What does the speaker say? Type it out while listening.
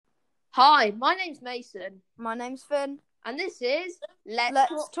Hi, my name's Mason, My name's Finn. and this is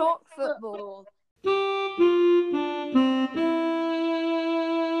Let's talk football.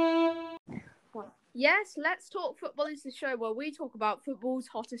 Yes, Let's Talk Football is the show where we talk about football's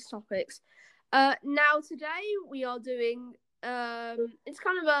hottest topics. Now today we are doing it's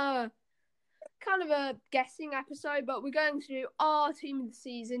kind of a guessing episode, but we're going to do our team of the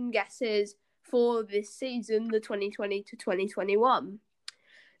season guesses for this season, the 2020 to 2021.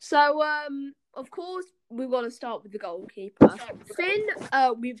 So of course we've got to start with the goalkeeper. Finn,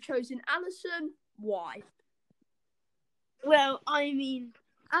 we've chosen Alisson. Why? Well,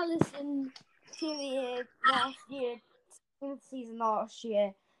 Alisson, season last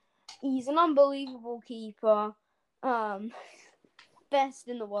year, he's an unbelievable keeper, best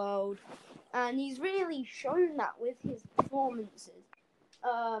in the world, and he's really shown that with his performances.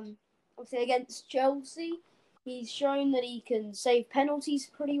 Obviously against Chelsea, he's shown that he can save penalties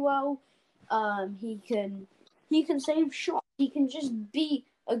pretty well. He can save shots. He can just be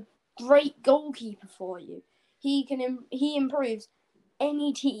a great goalkeeper for you. He improves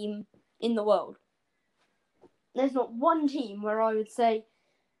any team in the world. There's not one team where I would say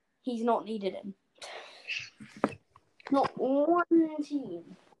he's not needed in. Not one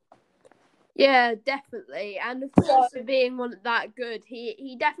team. Yeah, definitely. And of course, for being that good,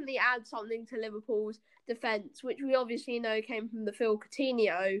 he definitely adds something to Liverpool's defence, which we obviously know came from the Phil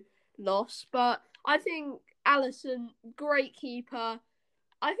Coutinho loss. But I think Alisson, great keeper.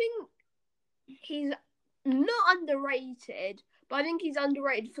 I think he's not underrated, but I think he's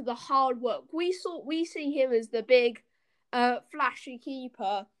underrated for the hard work. We see him as the big, flashy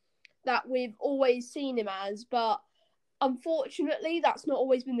keeper that we've always seen him as, but unfortunately, that's not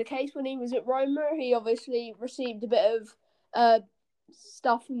always been the case. When he was at Roma, he obviously received a bit of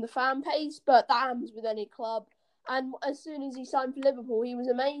stuff from the fan base, but that happens with any club. And as soon as he signed for Liverpool, he was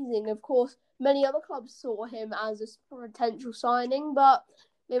amazing. Of course, many other clubs saw him as a potential signing, but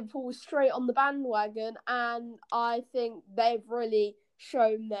Liverpool was straight on the bandwagon, and I think they've really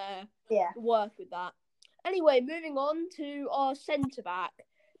shown their worth with that. Anyway, moving on to our centre-back.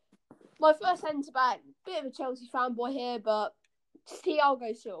 My first centre-back, bit of a Chelsea fanboy here, but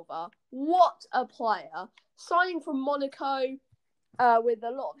Thiago Silva. What a player. Signing from Monaco with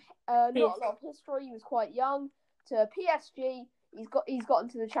not a lot of history. He was quite young. To PSG, he's gotten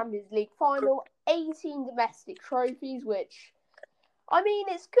to the Champions League final. 18 domestic trophies, which, I mean,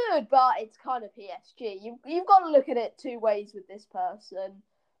 it's good, but it's kind of PSG. You've got to look at it two ways with this person.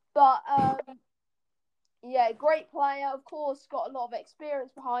 But yeah, great player. Of course, got a lot of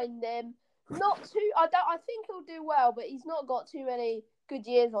experience behind him. I think he'll do well, but he's not got too many good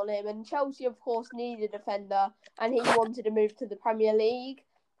years on him. And Chelsea, of course, need a defender, and he wanted to move to the Premier League,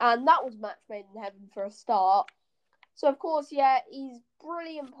 and that was match made in heaven for a start. So, of course, yeah, he's a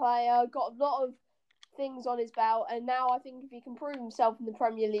brilliant player. Got a lot of things on his belt, and now I think if he can prove himself in the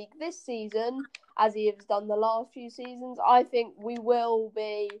Premier League this season, as he has done the last few seasons, I think we will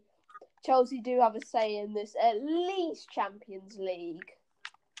be. Chelsea do have a say in this, at least Champions League.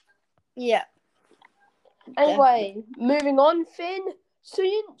 Yeah. Anyway, moving on, Finn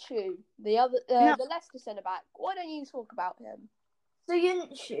Söyüncü, the Leicester centre back. Why don't you talk about him?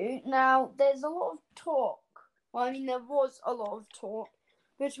 Söyüncü. Now, there's a lot of talk. Well, I mean, there was a lot of talk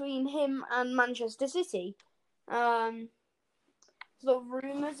between him and Manchester City. Sort of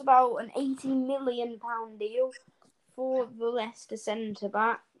rumours about an £80 million deal for the Leicester centre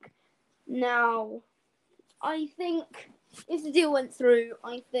back. Now, I think if the deal went through,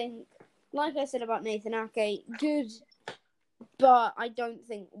 I think, like I said about Nathan Ake, good, but I don't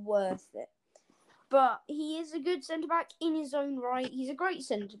think worth it. But he is a good centre-back in his own right. He's a great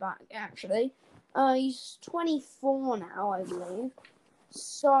centre-back, actually. He's 24 now, I believe.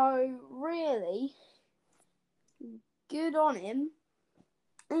 So, really, good on him.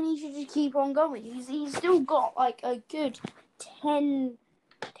 And he should just keep on going. He's still got, like, a good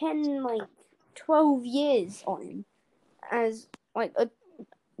 12 years on him. As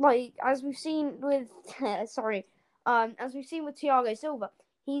we've seen with as we've seen with Thiago Silva,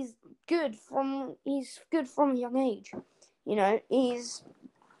 he's good from a young age. You know, he's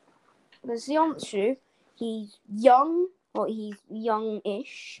he's young, or he's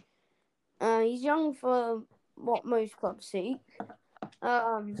young-ish. He's young for what most clubs seek.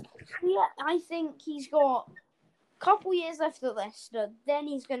 Yeah, I think he's got a couple years left at Leicester. Then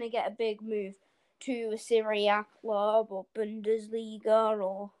he's going to get a big move to a Serie A club or Bundesliga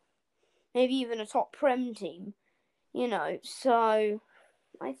or maybe even a top Prem team, you know. So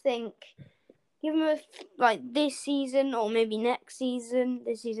I think give him this season or maybe next season,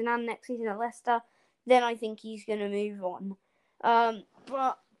 this season and next season at Leicester, then I think he's going to move on.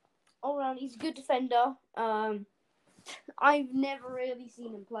 But all around, he's a good defender. I've never really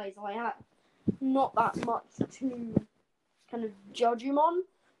seen him play, so I have not that much to kind of judge him on.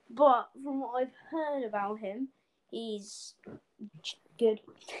 But from what I've heard about him, he's good.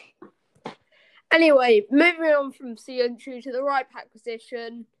 Anyway, moving on from Söyüncü to the right back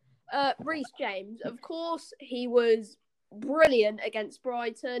position, Reece James. Of course, he was brilliant against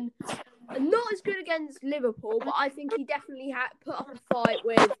Brighton. Not as good against Liverpool, but I think he definitely had put up a fight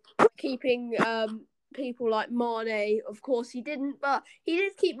with keeping people like Mane. Of course, he didn't, but he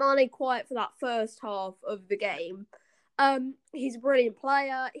did keep Mane quiet for that first half of the game. He's a brilliant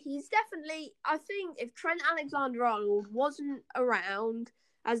player. He's definitely, I think, if Trent Alexander-Arnold wasn't around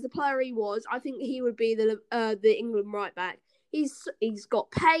as the player he was, I think he would be the England right back. He's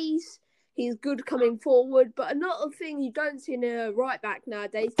got pace. He's good coming forward, but another thing you don't see in a right back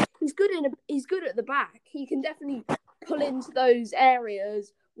nowadays, he's good at the back. He can definitely pull into those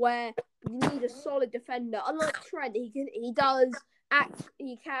areas where you need a solid defender. Unlike Trent, he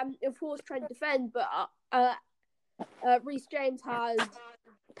can of course Trent defend, but Reece James has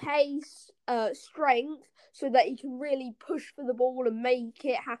pace, strength, so that he can really push for the ball and make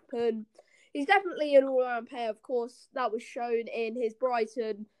it happen. He's definitely an all-round player. Of course, that was shown in his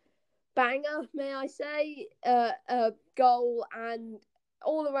Brighton banger, may I say, goal, and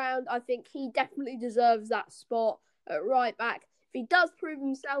all around, I think he definitely deserves that spot at right back. If he does prove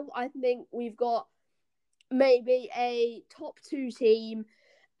himself, I think we've got maybe a top 2 team,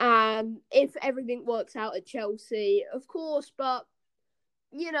 if everything works out at Chelsea, of course, but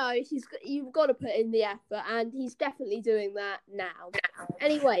you've got to put in the effort, and he's definitely doing that now.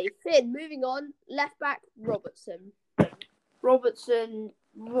 Anyway, Finn, moving on, left back Robertson. Robertson,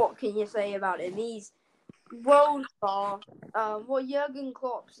 what can you say about him? He's world class. What Jurgen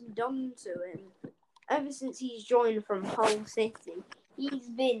Klopp's done to him ever since he's joined from Hull City, he's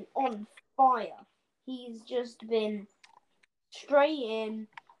been on fire. He's just been straight in,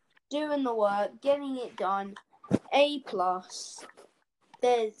 doing the work, getting it done. A+.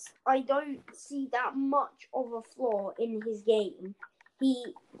 I don't see that much of a flaw in his game.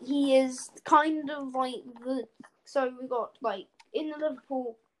 He is kind of like so we got like in the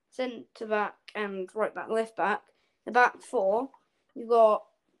Liverpool centre back and right back, left back, the back four. You got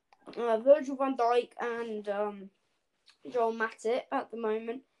Virgil van Dijk and Joel Matip at the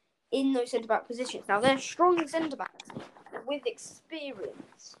moment in those centre back positions. Now they're strong centre backs with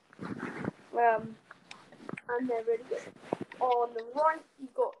experience, and they're really good. On the right,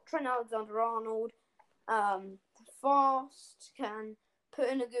 you've got Trent Alexander-Arnold, fast, can put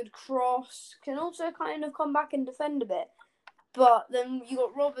in a good cross, can also kind of come back and defend a bit. But then you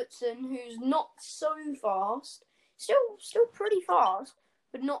got Robertson, who's not so fast, still pretty fast,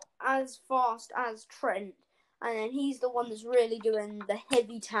 but not as fast as Trent. And then he's the one that's really doing the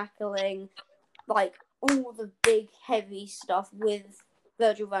heavy tackling, like all the big heavy stuff with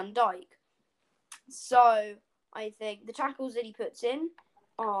Virgil van Dijk. So I think the tackles that he puts in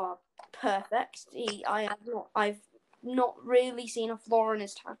are perfect. I've not really seen a flaw in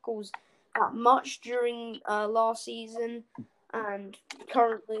his tackles that much during last season and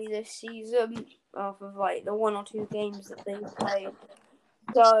currently this season, off of like the 1 or 2 games that they've played.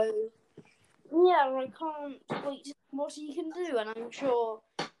 So yeah, I can't wait to see what he can do, and I'm sure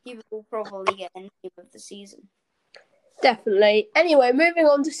he will probably get an game of the season. Definitely. Anyway, moving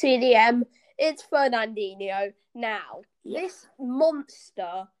on to CDM, it's Fernandinho. Now, This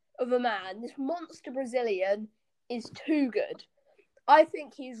monster of a man, this monster Brazilian, is too good. I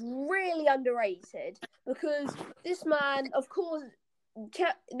think he's really underrated because this man, of course,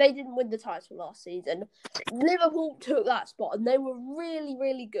 they didn't win the title last season. Liverpool took that spot and they were really,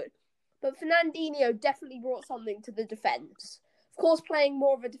 really good. But Fernandinho definitely brought something to the defence. Of course, playing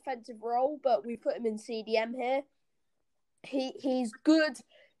more of a defensive role, but we put him in CDM here. He's good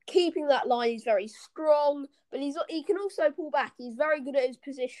keeping that line. He's very strong, but he can also pull back. He's very good at his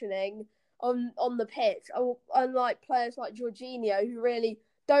positioning on the pitch. Unlike players like Jorginho, who really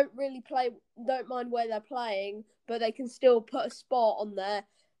don't mind where they're playing, but they can still put a spot on there.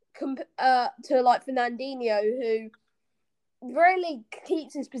 To like Fernandinho, who really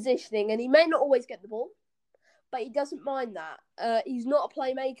keeps his positioning, and he may not always get the ball, but he doesn't mind that. He's not a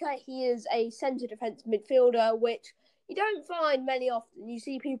playmaker. He is a centre defensive midfielder, which you don't find many often. You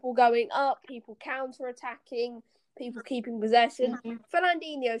see people going up, people counter-attacking, people keeping possession.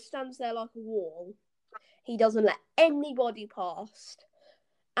 Fernandinho stands there like a wall. He doesn't let anybody past.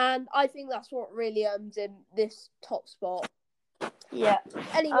 And I think that's what really earns him this top spot. Yeah.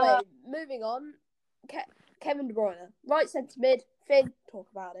 Anyway, moving on. Kevin De Bruyne, right centre mid. Finn, talk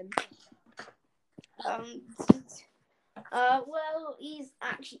about him. Well, he's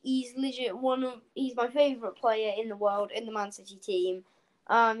legit he's my favourite player in the world in the Man City team.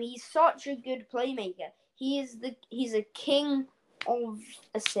 He's such a good playmaker. He's a king of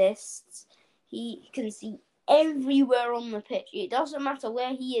assists. He can see everywhere on the pitch. It doesn't matter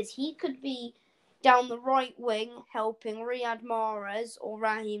where he is. He could be down the right wing helping Riyad Mahrez or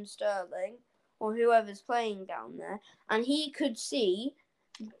Raheem Sterling or whoever's playing down there, and he could see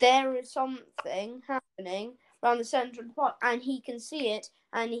there is something happening around the centre of the park, and he can see it,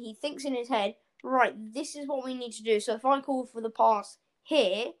 and he thinks in his head, right, this is what we need to do. So if I call for the pass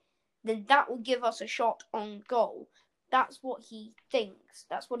here, then that will give us a shot on goal. That's what he thinks.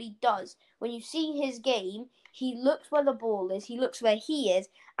 That's what he does. When you see his game, he looks where the ball is, he looks where he is,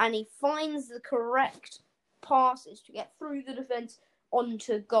 and he finds the correct passes to get through the defence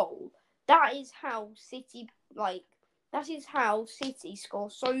onto goal. That is how City score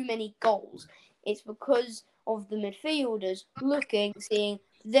so many goals. It's because of the midfielders looking, seeing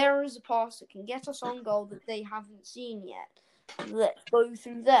there is a pass that can get us on goal that they haven't seen yet. Let's go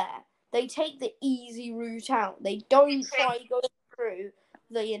through there. They take the easy route out. They don't try to go through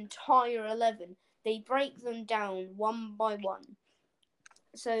the entire 11. They break them down one by one.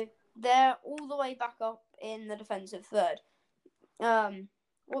 So they're all the way back up in the defensive third.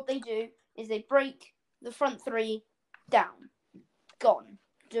 What they do is they break the front three down. Gone.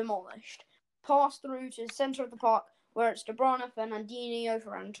 Demolished. Pass through to the centre of the park where it's De Bruyne, Fernandinho,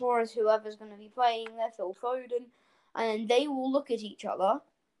 Ferran Torres, whoever's going to be playing there, Phil Foden, and they will look at each other.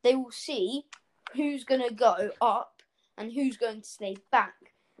 They will see who's going to go up and who's going to stay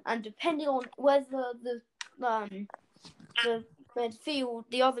back. And depending on whether the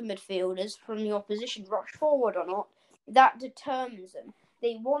other midfielders from the opposition rush forward or not, that determines them.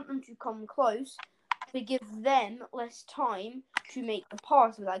 They want them to come close to give them less time to make the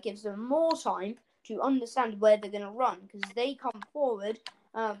pass, but that gives them more time to understand where they're going to run, because they come forward,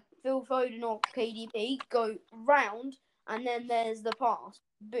 Phil Foden or KDB go round, and then there's the pass.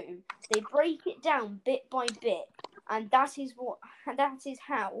 Boom. They break it down bit by bit, and that is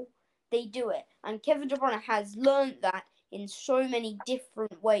how they do it. And Kevin De Bruyne has learned that in so many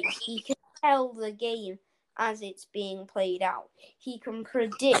different ways. He can tell the game as it's being played out. He can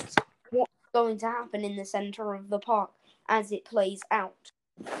predict what's going to happen in the centre of the park as it plays out.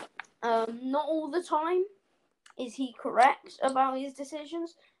 Not all the time is he correct about his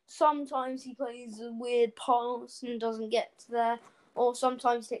decisions. Sometimes he plays a weird pass and doesn't get there, or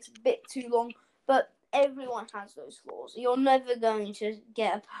sometimes it takes a bit too long, but everyone has those flaws. You're never going to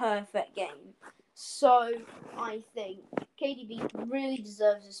get a perfect game. So I think KDB really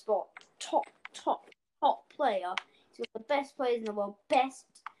deserves a spot. Top player. He's one of the best players in the world.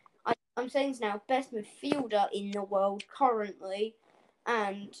 I'm saying this now, best midfielder in the world currently.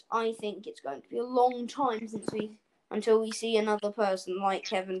 And I think it's going to be a long time until we see another person like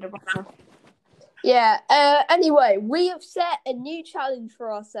Kevin De Bruyne. Yeah. Anyway, we have set a new challenge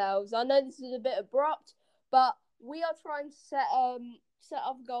for ourselves. I know this is a bit abrupt, but we are trying to set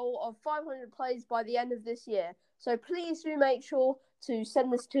up a goal of 500 plays by the end of this year. So please do make sure to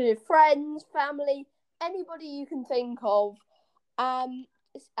send this to your friends, family, anybody you can think of.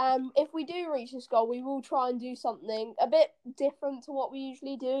 If we do reach this goal, we will try and do something a bit different to what we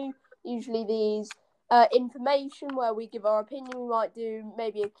usually do. Usually these information where we give our opinion. We might do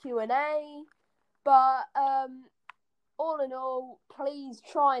maybe a Q&A. But all in all, please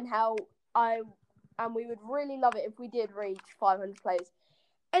try and help. And we would really love it if we did reach 500 plays.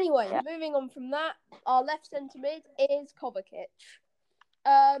 Anyway, Moving on from that, our left centre mid is Kovacic.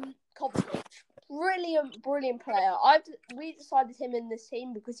 Kovacic, brilliant player. We decided him in this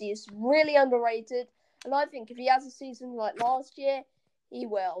team because he is really underrated, and I think if he has a season like last year, he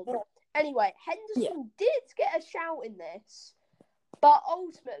will. Anyway, Henderson did get a shout in this. But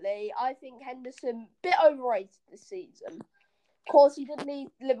ultimately, I think Henderson a bit overrated this season. Of course, he did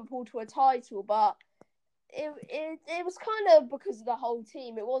lead Liverpool to a title, but it was kind of because of the whole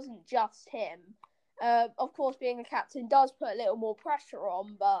team. It wasn't just him. Of course, being a captain does put a little more pressure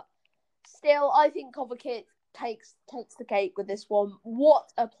on, but still, I think Kovacic takes the cake with this one.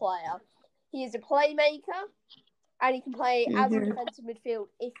 What a player! He is a playmaker, and he can play as a defensive midfield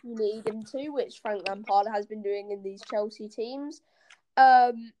if you need him to, which Frank Lampard has been doing in these Chelsea teams.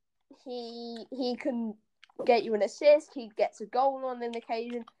 He can get you an assist. He gets a goal on an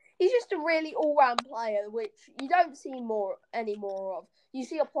occasion. He's just a really all-round player, which you don't see any more of. You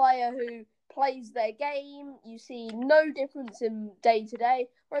see a player who plays their game. You see no difference in day to day.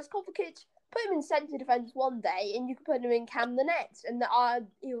 Whereas Kovacic, put him in centre defence one day, and you can put him in cam the next, and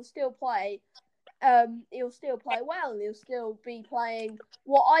he'll still play. He'll still play well, and he'll still be playing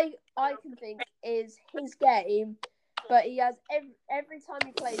what I can think is his game. but he has every time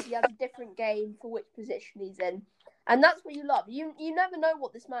he plays, he has a different game for which position he's in. And that's what you love. You never know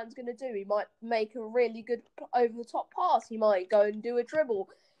what this man's going to do. He might make a really good over-the-top pass. He might go and do a dribble.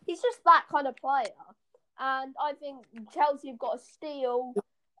 He's just that kind of player. And I think Chelsea have got a steal.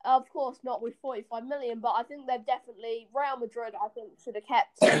 Of course, not with 45 million, but I think they've definitely... Real Madrid, I think, should have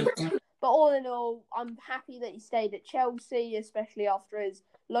kept him. But all in all, I'm happy that he stayed at Chelsea, especially after his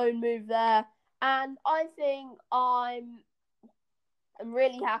loan move there. And I think I'm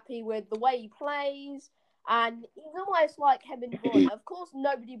really happy with the way he plays. And he's almost like Kevin De Bruyne. Of course,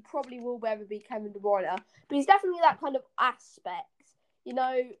 nobody probably will ever be Kevin De Bruyne, but he's definitely that kind of aspect. You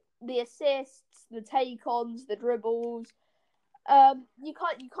know, the assists, the take-ons, the dribbles. You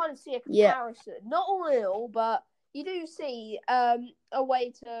kind of see a comparison. Yeah. Not all in all, but you do see a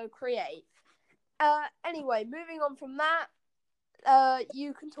way to create. Anyway, moving on from that,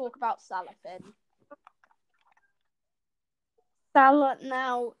 you can talk about Salah, Finn. Salah,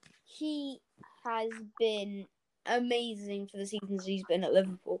 now, he has been amazing for the seasons he's been at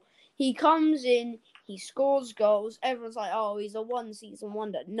Liverpool. He comes in, he scores goals. Everyone's like, oh, he's a one-season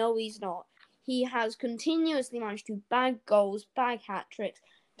wonder. No, he's not. He has continuously managed to bag goals, bag hat-tricks,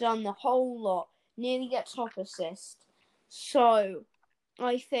 done the whole lot, nearly get top assist. So,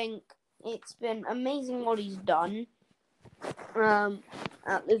 I think it's been amazing what he's done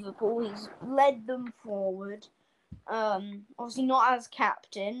at Liverpool. He's led them forward. Obviously not as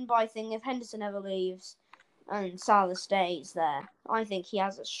captain, but I think if Henderson ever leaves and Salah stays there, I think he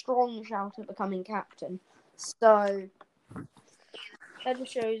has a strong shout at becoming captain. So that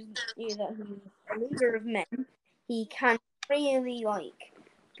just shows you that he's a leader of men. He can really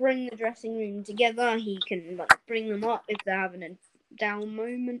bring the dressing room together. He can bring them up if they're having a down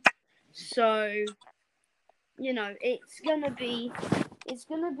moment. So it's gonna be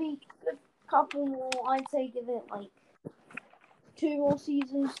a couple more. I'd say give it 2 more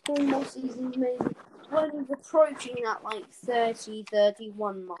seasons, 3 more seasons maybe. When he's approaching that 30,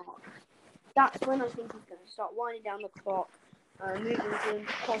 31 mark, that's when I think he's going to start winding down the clock, moving to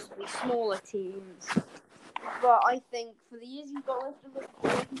possibly smaller teams. But I think for the years he's got left of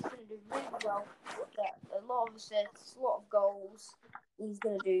Liverpool, he's going to do really well. Get a lot of assists, a lot of goals. He's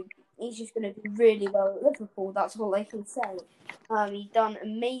just going to do really well at Liverpool. That's all I can say. He's done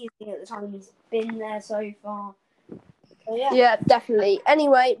amazing at the time he's been there so far. So, yeah, definitely.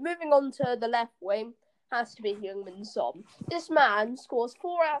 Anyway, moving on to the left wing, has to be Heung-min Son. This man scores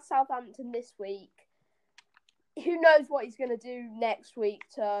 4 out of Southampton this week. Who knows what he's going to do next week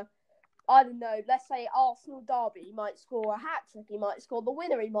to, I don't know, let's say Arsenal derby. He might score a hat-trick, he might score the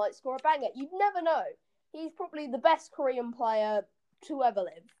winner, he might score a banger. You never know. He's probably the best Korean player to ever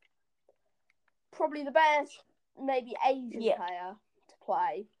live. Probably the best, maybe Asian player to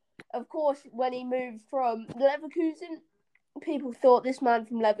play. Of course, when he moved from Leverkusen, people thought this man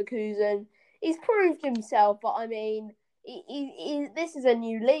from Leverkusen, he's proved himself, but I mean, this is a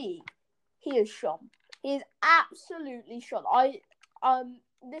new league. He is shone. He is absolutely shone.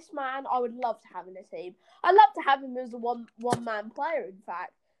 This man, I would love to have in a team. I'd love to have him as a one-man player, in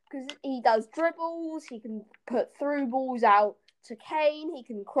fact, because he does dribbles, he can put through balls out to Kane, he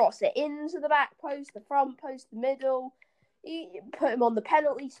can cross it into the back post, the front post, the middle. You put him on the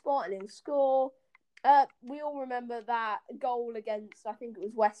penalty spot and he'll score. We all remember that goal against, I think it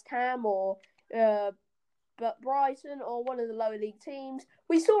was West Ham or Brighton or one of the lower league teams.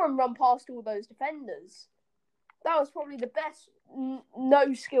 We saw him run past all those defenders. That was probably the best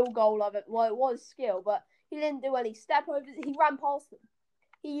no skill goal of it. Well, it was skill, but he didn't do any step overs. He ran past them.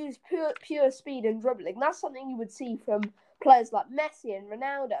 He used pure speed and dribbling. That's something you would see from players like Messi and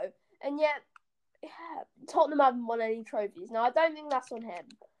Ronaldo. And yet, Tottenham haven't won any trophies. Now, I don't think that's on him.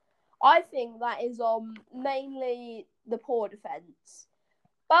 I think that is on mainly the poor defence.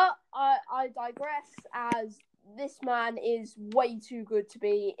 But I digress, as this man is way too good to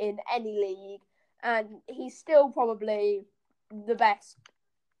be in any league. And he's still probably the best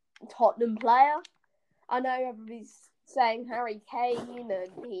Tottenham player. I know everybody's saying Harry Kane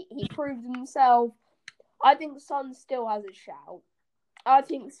and he proved himself. I think Son still has a shout. I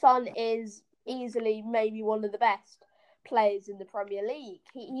think Son is easily maybe one of the best players in the Premier League.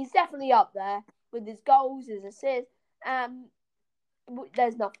 He's definitely up there with his goals, his assists.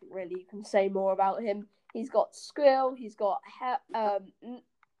 There's nothing really you can say more about him. He's got skill. He's got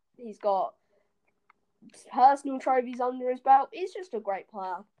personal trophies under his belt. He's just a great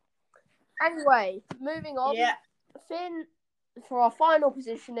player. Anyway, moving on. Yeah. Finn, for our final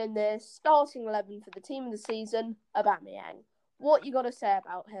position in this starting 11 for the team of the season, Aubameyang. What you got to say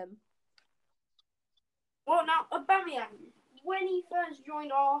about him? Well, now, Aubameyang, when he first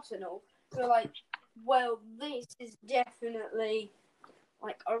joined Arsenal, for well, this is definitely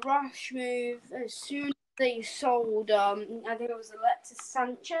like a rush move. As soon as they sold, I think it was Alexis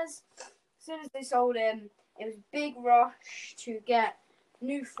Sanchez. As soon as they sold him, it was a big rush to get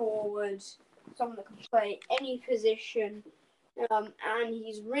new forwards, someone that can play any position. And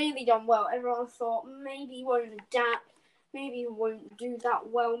he's really done well. Everyone thought maybe he won't adapt, maybe he won't do that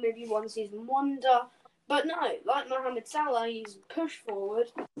well, maybe one season wonder. But no, like Mohamed Salah, he's pushed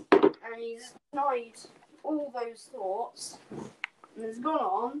forward and he's denied all those thoughts and has gone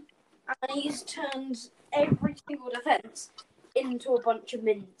on and he's turned every single defence into a bunch of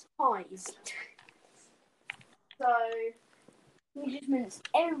mince pies. So he just minced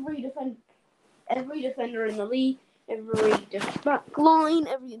every defender in the league, every back line,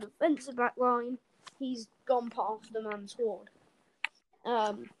 every defensive back line. He's gone past the man squad.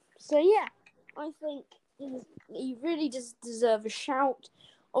 So yeah, I think he really does deserve a shout.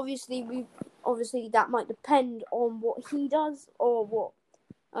 Obviously, that might depend on what he does or what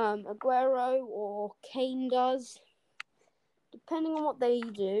Aguero or Kane does. Depending on what they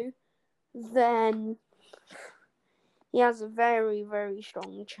do, then he has a very, very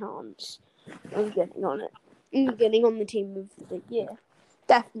strong chance of getting on the team of the year.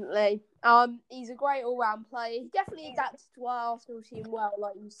 Definitely. He's a great all-round player. He definitely adapted to our Arsenal team well,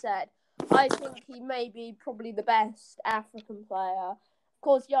 like you said. I think he may be probably the best African player. Of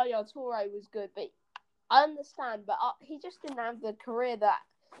course, Yaya Toure was good, but I understand. But he just didn't have the career that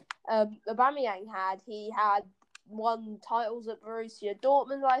Aubameyang had. He had won titles at Borussia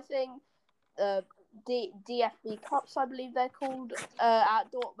Dortmund, I think. DFB Cups, I believe they're called,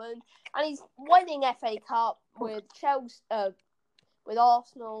 at Dortmund. And he's winning FA Cup with Chelsea, with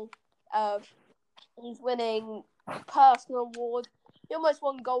Arsenal. He's winning personal award. He almost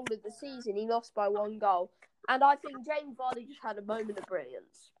won goal of the season. He lost by 1 goal. And I think James Vardy just had a moment of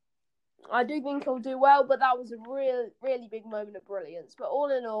brilliance. I do think he'll do well, but that was a really big moment of brilliance. But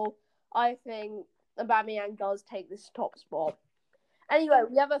all in all, I think Aubameyang does take this top spot. Anyway,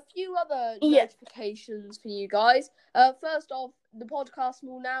 we have a few other notifications for you guys. First off, the podcast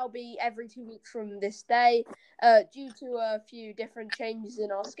will now be every 2 weeks from this day, due to a few different changes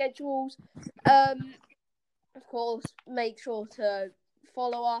in our schedules. Of course, make sure to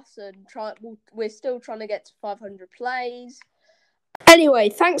follow us and we're still trying to get to 500 plays. Anyway,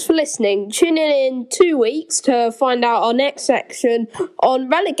 thanks for listening. Tune in 2 weeks to find out our next section on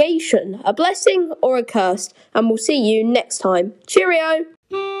relegation, a blessing or a curse, and we'll see you next time. Cheerio!